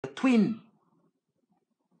twin.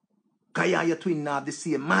 Because you and your twin have the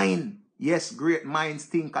same mind. Yes, great minds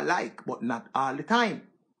think alike, but not all the time.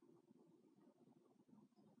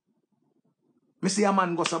 Me see a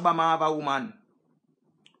man go to Obama have a woman.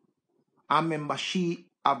 I remember she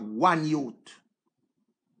have one youth.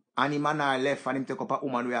 And him and her left and him take up a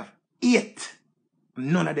woman we have 8.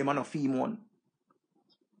 None of them are no female.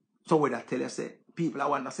 So what I tell you, say, people I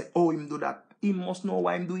want to say, oh, him do that. He must know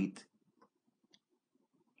why him do it.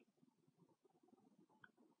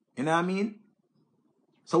 You know what I mean?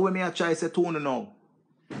 So when me I try to say to you now,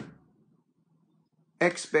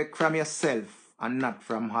 expect from yourself and not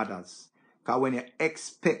from others. Because when you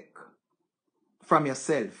expect from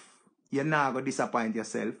yourself, you're not going to disappoint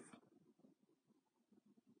yourself.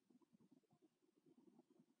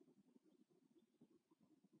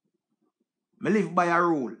 I live by a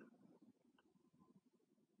rule.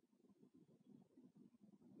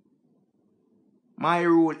 My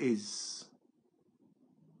rule is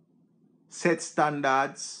set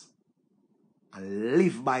standards and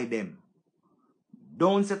live by them.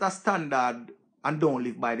 Don't set a standard and don't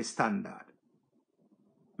live by the standard.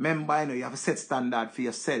 Remember, you know, you have a set standard for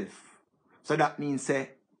yourself. So that means,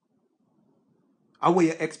 what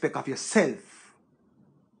you expect of yourself,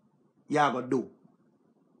 you are going to do.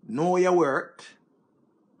 Know your worth.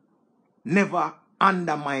 Never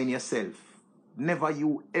undermine yourself. Never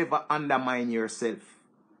you ever undermine yourself.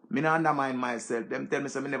 Me not undermine myself. Them tell me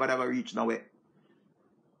so me never ever reach nowhere.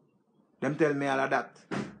 Them tell me all of that.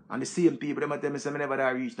 And the same people, them tell me so me never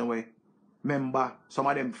ever reach nowhere. Remember, some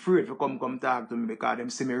of them afraid to come talk to me because them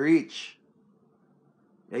see me reach.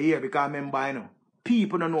 You hear? Because remember, you know,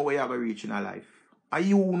 people don't know where you're going to reach in your life. And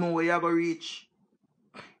you know where you're going to reach.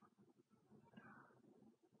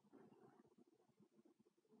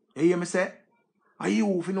 You hear me say? And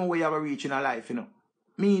you if you know where you're going to reach in your life, you know.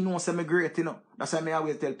 Me know say me great, you know. That's why I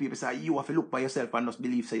always tell people, say, you have to look by yourself and just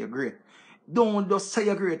believe say you're great. Don't just say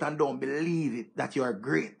you're great and don't believe it that you're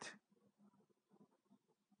great.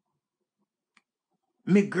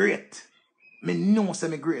 Me great. Me know say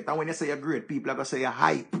me great. And when you say you're great, people are going to say you're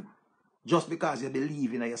hype. Just because you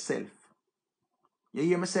believe in yourself. You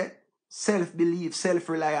hear me say? Self-belief,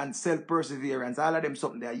 self-reliance, self-perseverance, all of them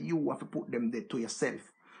something that you have to put them there to yourself.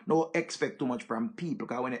 Don't expect too much from people.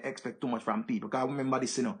 Because when you expect too much from people, because remember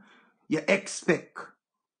this, you know, you expect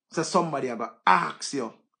so somebody are going to ask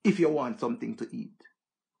you if you want something to eat.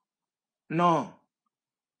 No.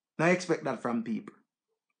 Don't expect that from people.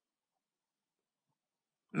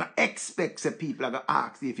 Don't expect say people are going to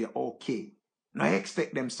ask you if you're okay. Don't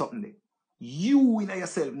expect them something there. You in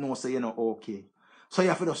yourself know say you're not okay. So you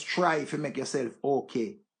have to just try to make yourself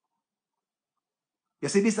okay. You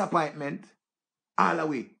see disappointment, all the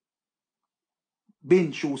way.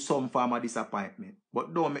 Been through some form of disappointment.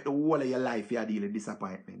 But don't make the whole of your life you deal with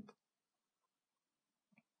disappointment.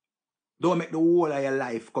 Don't make the whole of your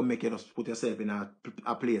life come make you just put yourself in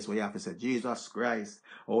a place where you have to say, Jesus Christ,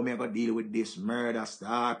 how am I going to deal with this murder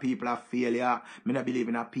star? People are failure. Me not believe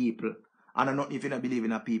in a people. And I'm not even believe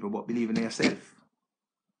in a people, but believe in yourself.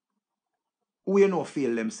 Who you know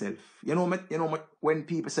feel themselves? You know when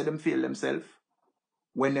people say them feel themselves?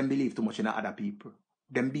 When them believe too much in other people.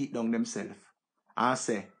 Them beat down themselves. And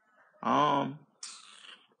say, I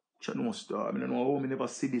don't know, I don't know, we never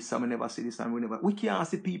see this, and we never see this, and we never. We can't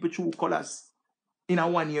see people through colors in a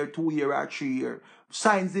 1 year, 2 year, or 3 year.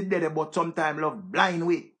 Signs is there, but sometimes love blind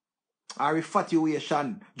way. Or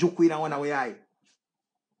infatuation, joke in one way eye.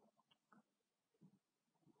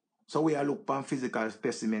 So we are look for physical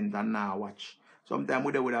specimen and now watch. Sometimes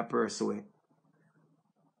we there with a person way.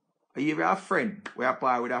 You have a friend, we are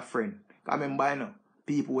part with a friend. Because remember, you know,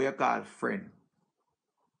 people we call friend.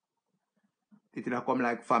 It will come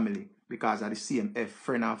like family because of the same F,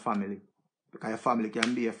 friend and family. Because your family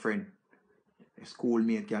can be a friend. A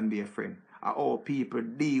schoolmate can be a friend. And all people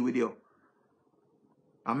deal with you.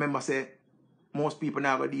 I remember say, most people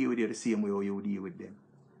never deal with you the same way you deal with them.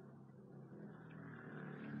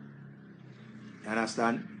 You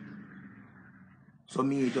understand? So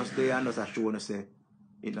me just there and just showing to say,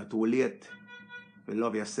 it's not too late. You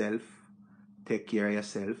love yourself, take care of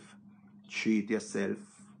yourself, treat yourself,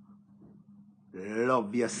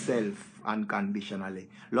 love yourself unconditionally.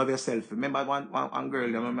 Love yourself. Remember one girl,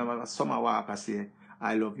 I remember Summer Walker say,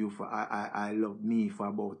 I love you for I love me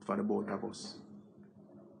for the both of us.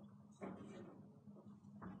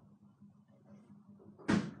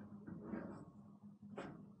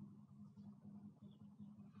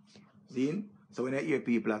 See? So when I hear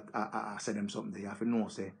people say them something, you have to know,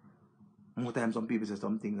 say, more times some people say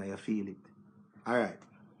some things and you feel it. Alright.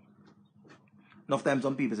 Enough times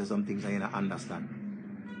some people say some things and you don't understand.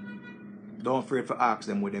 Don't afraid to ask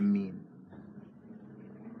them what they mean.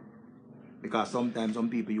 Because sometimes some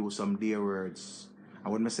people use some dear words.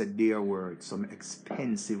 And when I say dear words, some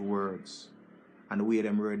expensive words. And the way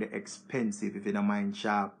them word are expensive, if you don't mind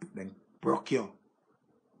sharp, then broke you.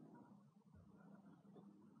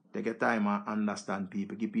 Take your time and understand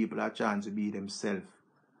people. Give people a chance to be themselves.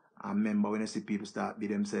 And remember, when you see people start be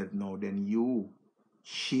themselves now, then you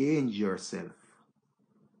change yourself.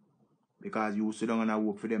 Because you sit down and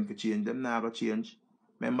hope for them to change. Them never change.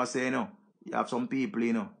 Remember say, you know, you have some people,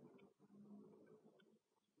 you know,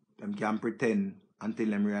 them can pretend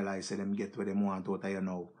until them realize that them get what they want out of you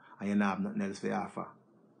now. And you don't have nothing else to offer.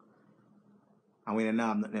 And when you don't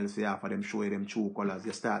have nothing else to offer, them show you them true colors.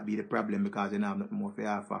 You start be the problem because you don't have nothing more to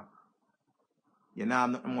offer. You don't have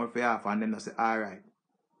nothing more to offer, and then they say, alright.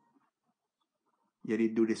 You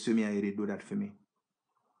did do this for me and you did do that for me.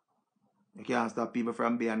 You can't stop people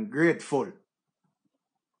from being grateful.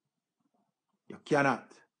 You cannot.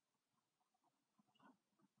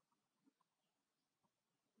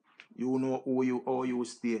 You know how you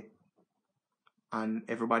stay. And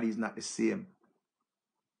everybody is not the same.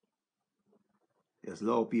 Just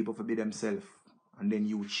allow people to be themselves. And then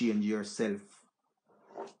you change yourself.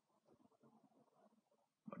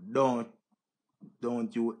 But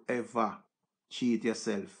don't you ever cheat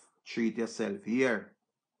yourself. Treat yourself here.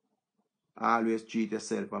 Always treat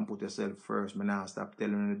yourself and put yourself first. Man, I stop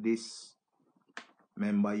telling you this.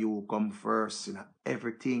 Remember, you come first in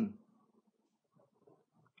everything.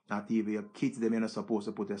 Not even your kids, them you're not supposed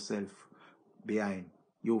to put yourself behind.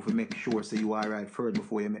 You have to make sure say you are right first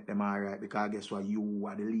before you make them alright. Because guess what? You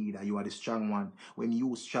are the leader. You are the strong one. When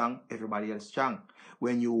you strong, everybody else strong.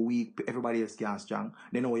 When you weak, everybody else can't strong.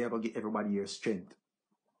 Then how you going to get everybody your strength?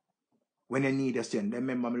 When they need your strength,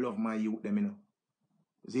 remember I love my youth, them, you know.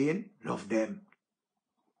 See? Love them.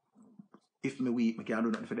 If me weak, I can't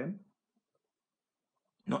do nothing for them.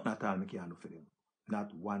 Nothing at all I can't do for them.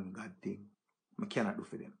 Not one God thing. I cannot do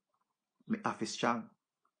for them. Me have to strong.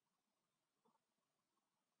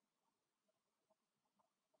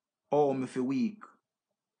 Oh, me feel weak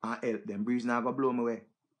and help them. Breeze not gonna blow me away.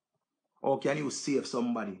 Or can you save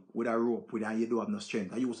somebody with a rope with and you don't have no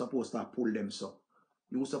strength? Are you supposed to pull them so?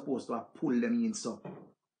 You supposed to pull them in so.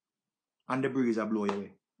 And the breeze will blow you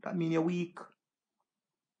away. That means you're weak.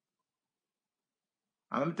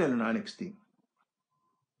 And I'm telling you the next thing.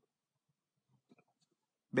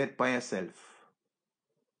 Bet by yourself.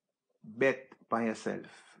 Bet by yourself.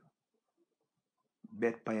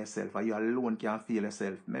 Bet by yourself. And you alone can't feel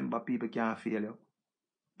yourself. Remember, people can't feel you.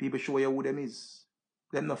 People show you who them is.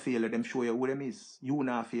 Them not feel you, them show you who them is. You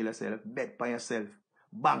not feel yourself. Bet by yourself.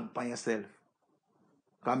 Bank by yourself.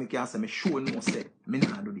 Because I can't say, me sure no say, me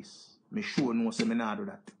not do this. Me sure no say, me not do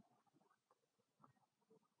that.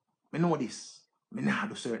 Me know this. Me not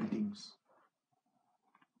do certain things.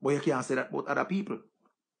 But you can't say that about other people.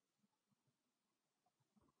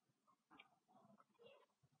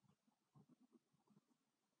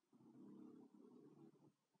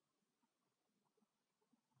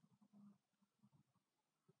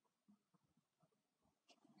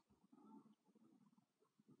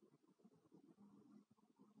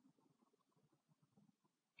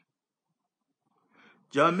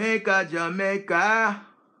 Jamaica, Jamaica.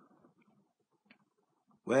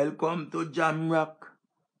 Welcome to Jamrock.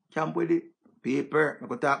 Camp with it. Paper. I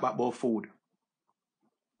could talk about food.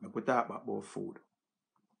 I could talk about food.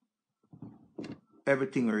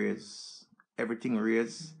 Everything raise. Everything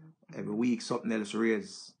raise. Every week something else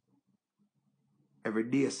raise. Every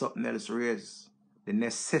day something else raise. The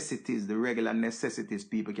necessities, the regular necessities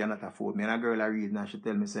people cannot afford. Me and a girl I read and she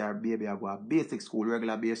tell me, say her baby I go to basic school,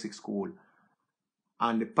 regular basic school.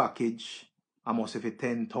 And the package, I must have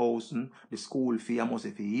 10,000. The school fee, I must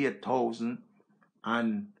have 8,000.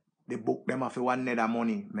 And the book, them have one net of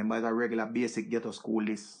money. Remember, it's a regular basic ghetto school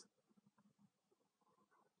list.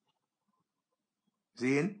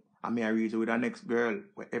 See? And me I read with the next girl,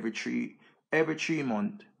 where every 3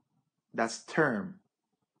 months, that's term.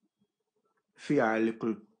 For our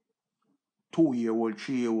little 2-year-old,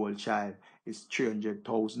 3-year-old child, is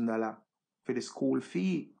 $300,000 for the school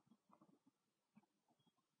fee.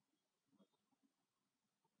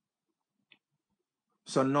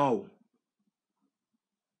 So now,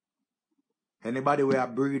 anybody who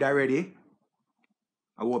have breed already,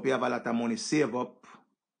 I hope you have a lot of money saved up,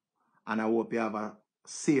 and I hope you have a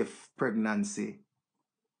safe pregnancy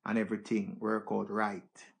and everything work out right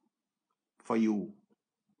for you.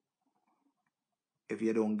 If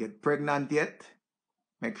you don't get pregnant yet,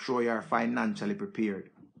 make sure you are financially prepared.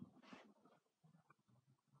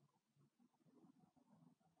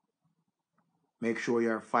 Make sure you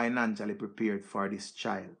are financially prepared for this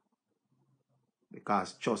child.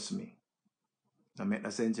 Because trust me, it make no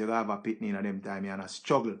sense you have a pitney in them time and a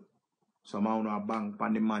struggle. Some man a bank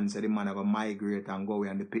on the man say the man a go migrate and go away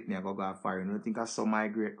and the pitney a go foreign. You don't think I saw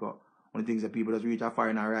migrate go? One things that people just reach a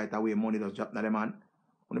foreign and right away money just drop na the man.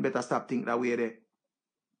 You better stop think that way there.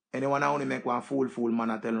 Anyone only make one fool man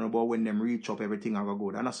and tell them about when them reach up everything a go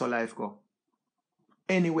good. And that's how life go.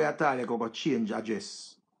 Anyway at all you go change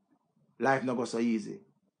address. Life not go so easy.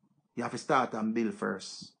 You have to start and build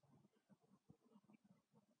first.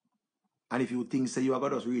 And if you think say you are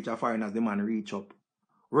going to just reach a foreign as the man reach up.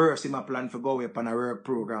 Worse, him a plan for go up on a work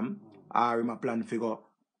program, or him a plan for go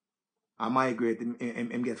a migrate,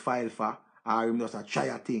 him get filed for, or him just a try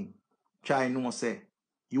a thing. Try no say,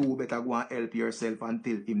 you better go and help yourself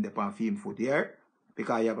until him depend for him foot here.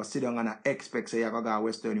 Because you go sit down and expect say you go to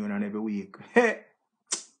Western Union every week.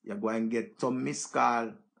 You go and get some missed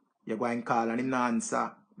call. You go and call and him not answer.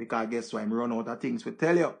 Because guess why? Him run out of things to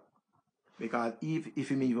tell you. Because if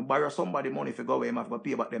him even borrow somebody money for go away, him have to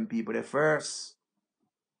pay back them people there first.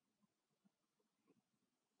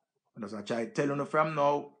 Does I try tell you from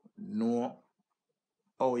now? No.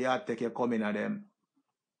 Oh, yeah, take your coming at them.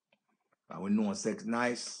 And we know sex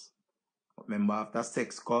nice. But remember, after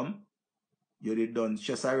sex come, you did done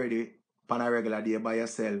just already on a regular day by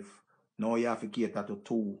yourself. Now you have to cater to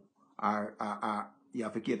two. Or you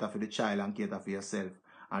have to cater for the child and cater for yourself.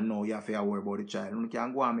 And now you have to worry about the child. You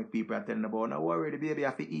can't go and make people tell them about, no worry, the baby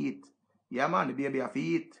have to eat. Yeah, man, the baby have to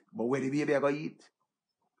eat. But where the baby have to eat?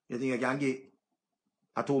 You think you can get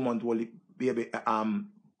a 2-month-old baby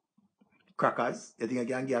crackers? You think you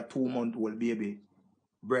can get a 2-month-old baby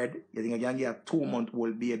bread? You think you can get a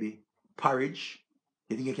 2-month-old baby porridge?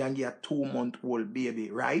 You think you can get a 2-month-old baby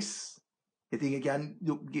rice? You think you can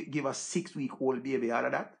give a 6-week-old baby out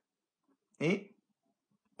of that? Eh?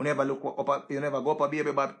 You never look up, you never go up a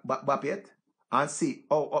baby bap yet and see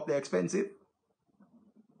how up they're expensive?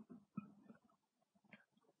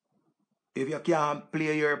 If you can't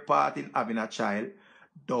play your part in having a child,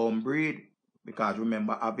 don't breed. Because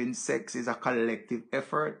remember, having sex is a collective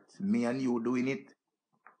effort. Me and you doing it.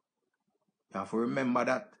 You have to remember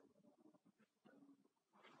that.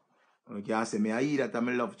 You can't say, me I eat that, I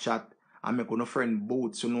love chat. I make no friend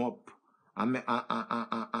boots you up. And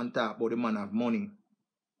talk about the man have money.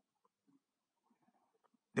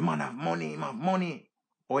 The man have money, him have money.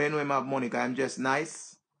 Oh, you know him have money because I'm just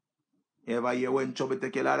nice. You ever hear when Chubby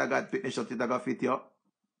take a lot of God fitness shot it a go fit you?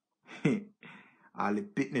 All the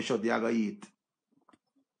fitness shot you go eat.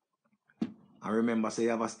 I remember say you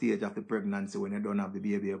have a stage of the pregnancy when you don't have the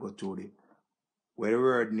baby you go through it. Where the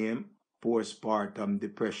word name, postpartum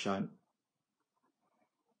depression.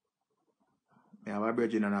 I have a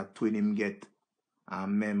virgin and a twin him get.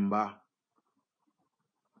 And remember,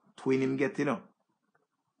 twin him get, you know.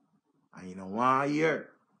 And you know, 1 year.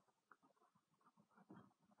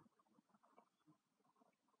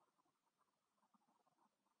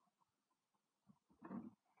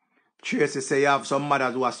 Tracy say you have some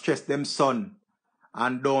mothers who are stressed them son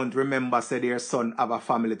and don't remember say their son have a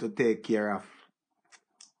family to take care of.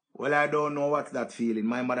 Well, I don't know what's that feeling.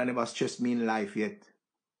 My mother never stressed me in life yet.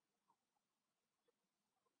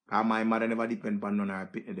 And my mother never depend on none of her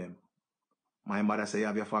pity them. My mother say you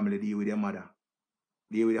have your family, deal with your mother.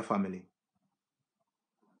 Deal with your family.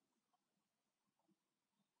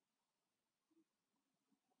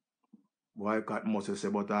 Boy, cat must say,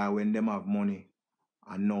 but when them have money,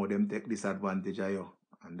 and now them take disadvantage of you.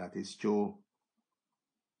 And that is true.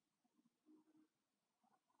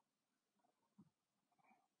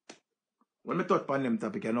 When me touch on them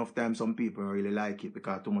topic, enough time some people really like it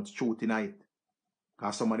because too much truth in it.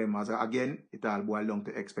 Because some of them, again, it all boils down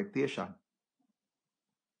to expectation.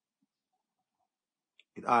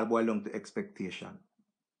 It all boils down to expectation.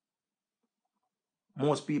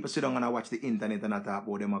 Most people sit down and watch the internet and talk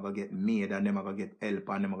about them are going to get made and them are going to get help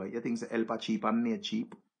and them are going to... You think the help are cheap and made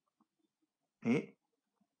cheap? Eh? You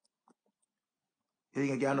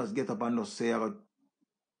think you can just get up and just say you're going to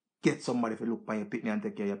get somebody to look on your pitney and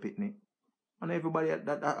take care of your pitney? And everybody,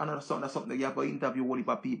 that's something you have to interview all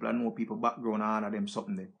the people and know people background and honor them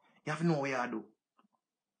something there. You have to know what you do.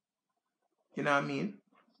 You know what I mean?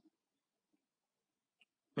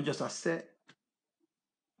 I just say,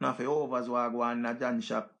 now for overs who go on a dance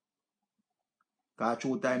shop. Because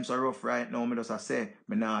 2 times are rough right now, I just say,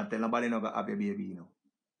 I not tell nobody not to have your baby, you know.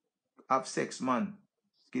 Have sex, man.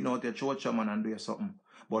 Skin out your church, man, and do something.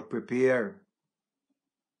 But prepare.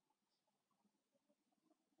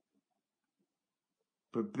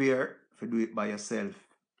 Prepare to do it by yourself.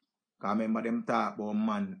 Because remember them talk about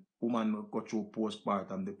woman go through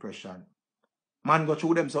postpartum depression. Man go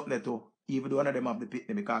through them something too. Even though one of them have the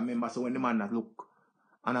pitney. Because remember, so when the man that look,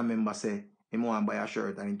 and I remember say, Him want buy a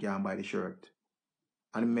shirt and him can't buy the shirt.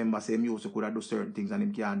 And remember, say him used to could have do certain things and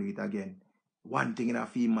him can't do it again. One thing in a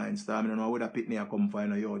few minds, star, I don't know where that pitney come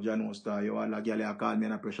find, yo, John Star, yo, all the girl call me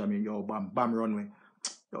and I pressure me, yo, bam, runway.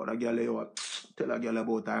 Yo, the girl, yo, tell a girl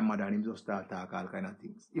about her mother and him just start talk all kind of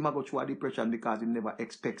things. He might go through a depression because he never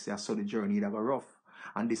expects a sudden journey that go rough.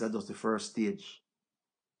 And this is just the first stage.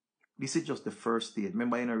 This is just the first stage.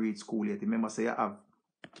 Remember, you don't read school yet. Remember, say you have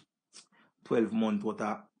 12 months worth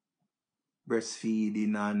of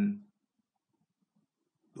breastfeeding and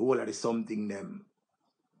the whole of the something them.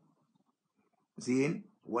 See?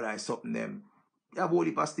 What I something them. You have all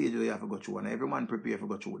the stage where you have to go through and every man prepare to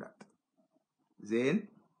go through that. See?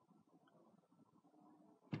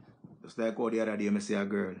 Just like how the other day I see a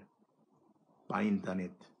girl on internet.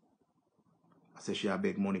 I say she a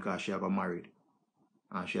beg money because she got married.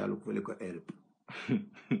 And she a look for a little help.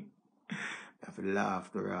 I have to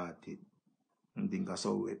laugh to rat it. I think I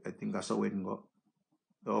saw it and go.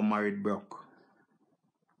 They're married broke.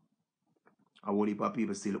 I would heap of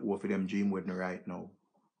people still offer them dream wedding right now.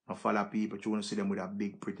 I follow people trying to see them with a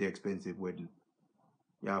big, pretty expensive wedding.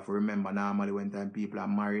 You have to remember normally when time people are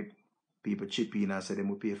married, people chip in and say them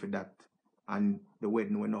will pay for that. And the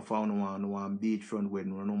wedding when no found one beachfront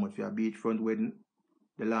wedding, no much for a beachfront wedding.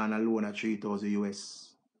 The land alone at 3,000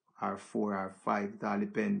 US or 4 or 5, it all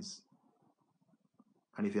depends.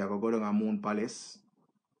 And if you go down a Moon Palace,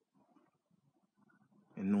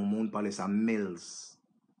 you know Moon Palace are mills.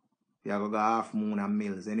 You go half moon and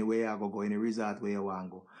mills. Anyway, you go in a resort where you want to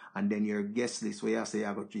go. And then your guest list where you say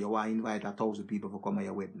you want to invite 1,000 people to come to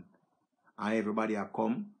your wedding. And everybody will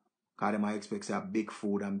come, because they might expect to have big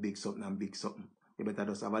food and big something and big something. You better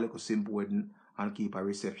just have a little simple wedding and keep a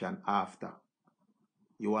reception after.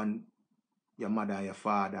 You want your mother and your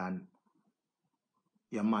father and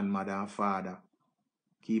your man, mother and father.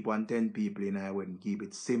 Keep 10 people in your wedding. Keep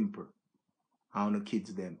it simple. And the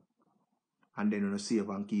kids them. And then you save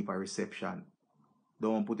and keep a reception.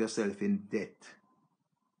 Don't put yourself in debt.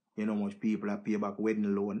 You know how much people have pay back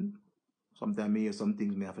wedding loan. Sometimes me hear some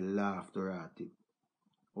things me have to laugh to at it.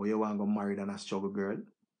 Or you want to go married and a struggle girl.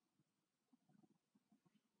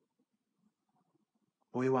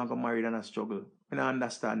 Or you want to go married and a struggle. I don't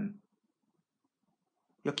understand.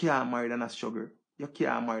 You can't marry and a struggle. You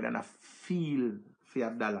can't marry and a feel for your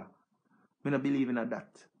dollar. I don't believe in that.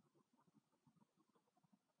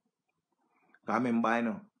 I remember, you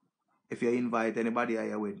know, if you invite anybody at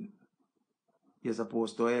your wedding, you're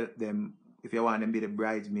supposed to help them if you want them to be the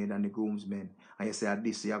bridesmaid and the groomsmen. And you say,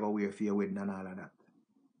 this you're going to wear for your wedding and all of that.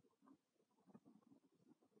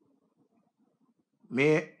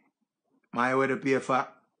 Me, my wedding pay for.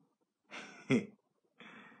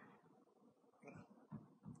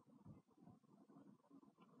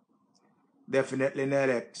 Definitely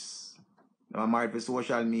Nelex. I'm married for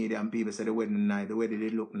social media and people say the wedding nice. The wedding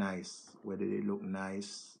did look nice. Whether they look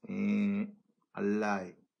nice. A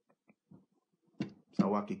lie. So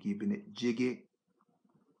Wacky keeping it jiggy.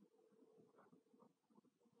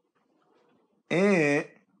 A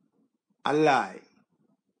lie.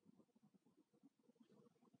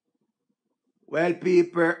 Well,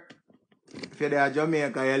 people, if you're there at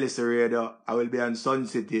Jamaica, you listen radio, I will be on Sun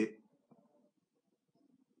City.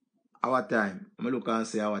 Our time. I'm going to look and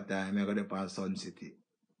say our time. I'm going to be on Sun City.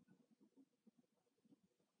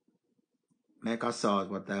 Make a source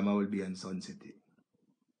what time I will be in Sun City.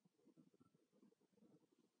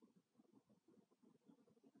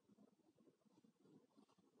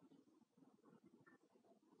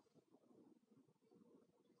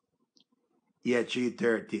 Yeah,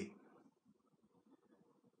 3:30.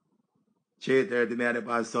 3:30 me at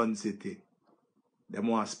the Sun City. Them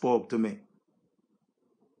one spoke to me.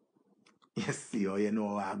 You see how you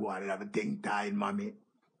know I go on and have a thing time, mommy.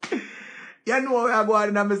 You know I go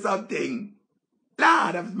on and have something.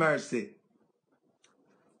 Lord of mercy.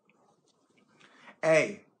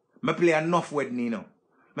 Hey, I play enough wedding, you know.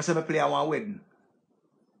 I say I play one wedding.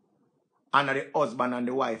 And the husband and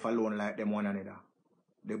the wife alone like them one another.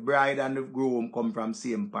 The bride and the groom come from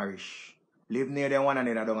same parish. Live near them one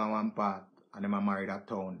another down on one part. And them are married at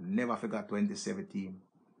town. Never forgot 2017.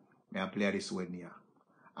 I play this wedding here.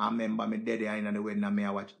 I remember me dead there in the wedding and I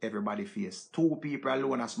watch everybody face. 2 people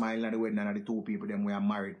alone are smiling at the wedding and the 2 people them were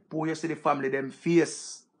married. Poor you see the family them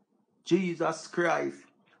face. Jesus Christ.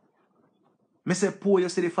 Me say poor you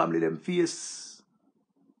see the family them face.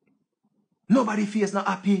 Nobody face not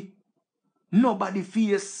happy. Nobody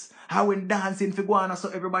face how when dancing for go on so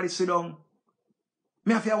everybody sit down.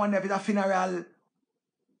 Me have to wonder if it's a funeral.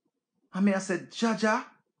 And me I said, Jaja,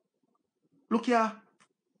 look here.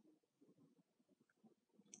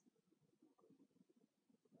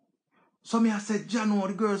 So me I said, Jano,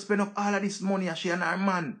 the girl spend up all of this money and she and her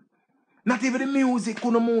man. Not even the music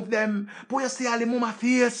couldn't move them. Put you see all the mama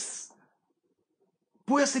face.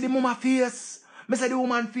 Put you see the mama face. Me say the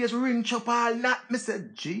woman face ring chop all night. Me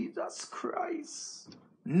said, Jesus Christ.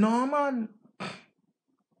 No, man.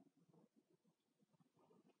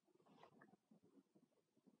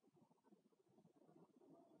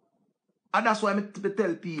 And that's why I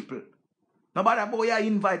tell people. Nobody boy you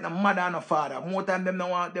invite no mother and no father. More time them no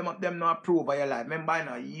want them no approve of your life. Remember, you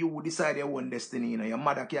know, you decide your own destiny, you know. Your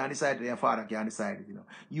mother can't decide it, your father can't decide it, you know.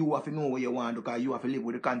 You have to know what you want because you have to live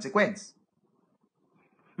with the consequence.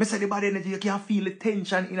 Me say the bad energy, you can't feel the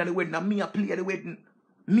tension in the wedding. And me a play the wedding.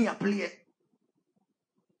 Me a play.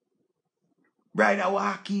 Bride a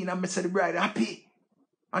walk in and me say the bride happy.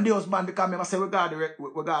 And the husband because me say we got the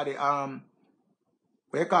what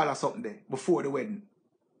you call her something there before the wedding.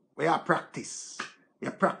 We have practice.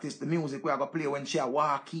 You practice the music we are going to play when she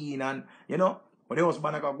walk in and, you know, but the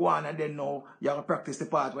husband are going to go on and then now you have to practice the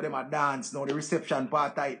part where them dance, now the reception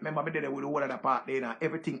part tight. Remember me did it with the whole of the part there and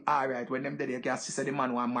everything alright. When them did it, you can see the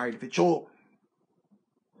man who are married for show.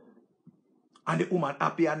 And the woman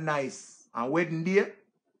happy and nice. And wedding day,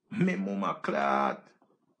 me mama clot.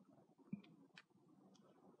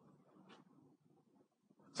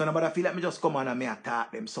 So nobody feel like me just come on and me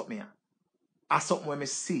attack them something. As something when me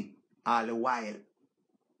see all the while.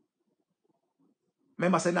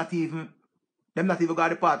 Remember, say not even got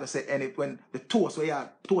the part to say any when the toast where you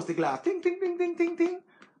toast the glass, ting ting ting ting ting ting.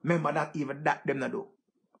 Remember, not even that them not do.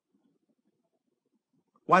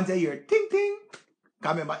 Once you hear ting ting,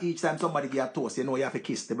 because remember each time somebody give a toast, you know you have to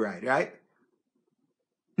kiss the bride, right?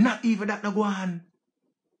 Not even that no go on.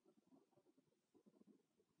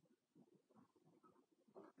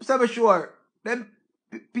 So be sure, them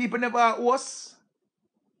people never host.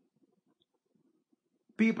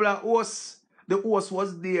 People are host. The host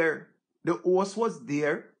was there. The host was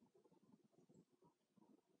there.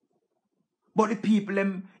 But the people,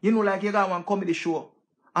 them, you know, like you got one comedy show.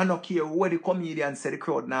 I don't care where the comedian said the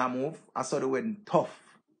crowd now move. I saw the wedding tough.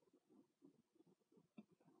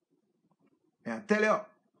 Yeah, tell you.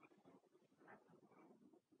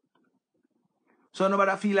 So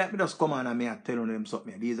nobody feel like me just come on and me tell them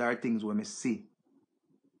something. These are things where me see.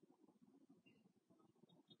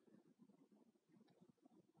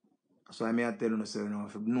 So I may tell you, say, if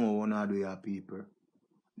you know what to do your people,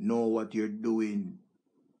 know what you're doing.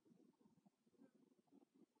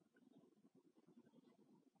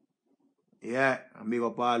 Yeah, and big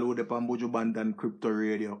up all who depend on Buju Bantan Crypto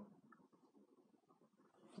Radio.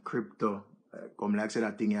 Crypto. Come like say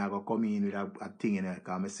that thing I go come in with a thing in it.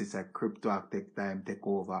 Because my sister crypto take time, take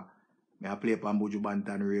over. I play upon Buju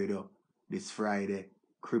Bantan Radio this Friday.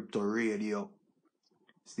 Crypto Radio.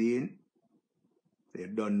 See? They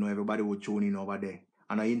don't know everybody will tune in over there.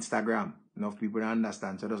 And on Instagram, enough people don't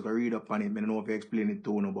understand. So just go read up on it. I don't know if I explain it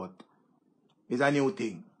to you, but it's a new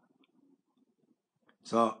thing.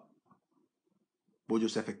 So, Buju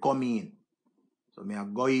say if come in. So I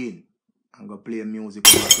go in and go play music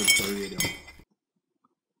on Crypto Radio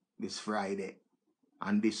this Friday.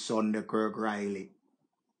 And this Sunday, Kirk Riley,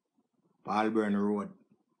 Palburn Road.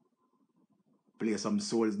 Play some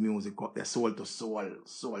soul's music up there, soul to soul,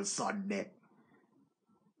 soul Sunday.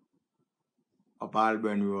 Up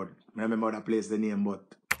Palburn Road. I remember that place the name, but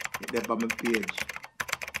it's there on my page.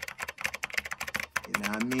 You know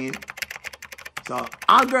what I mean? So,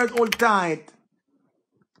 all girls hold tight.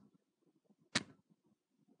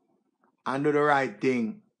 And do the right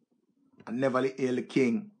thing. And never hail the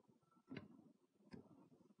king.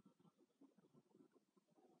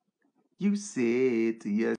 You say to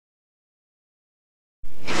yourself.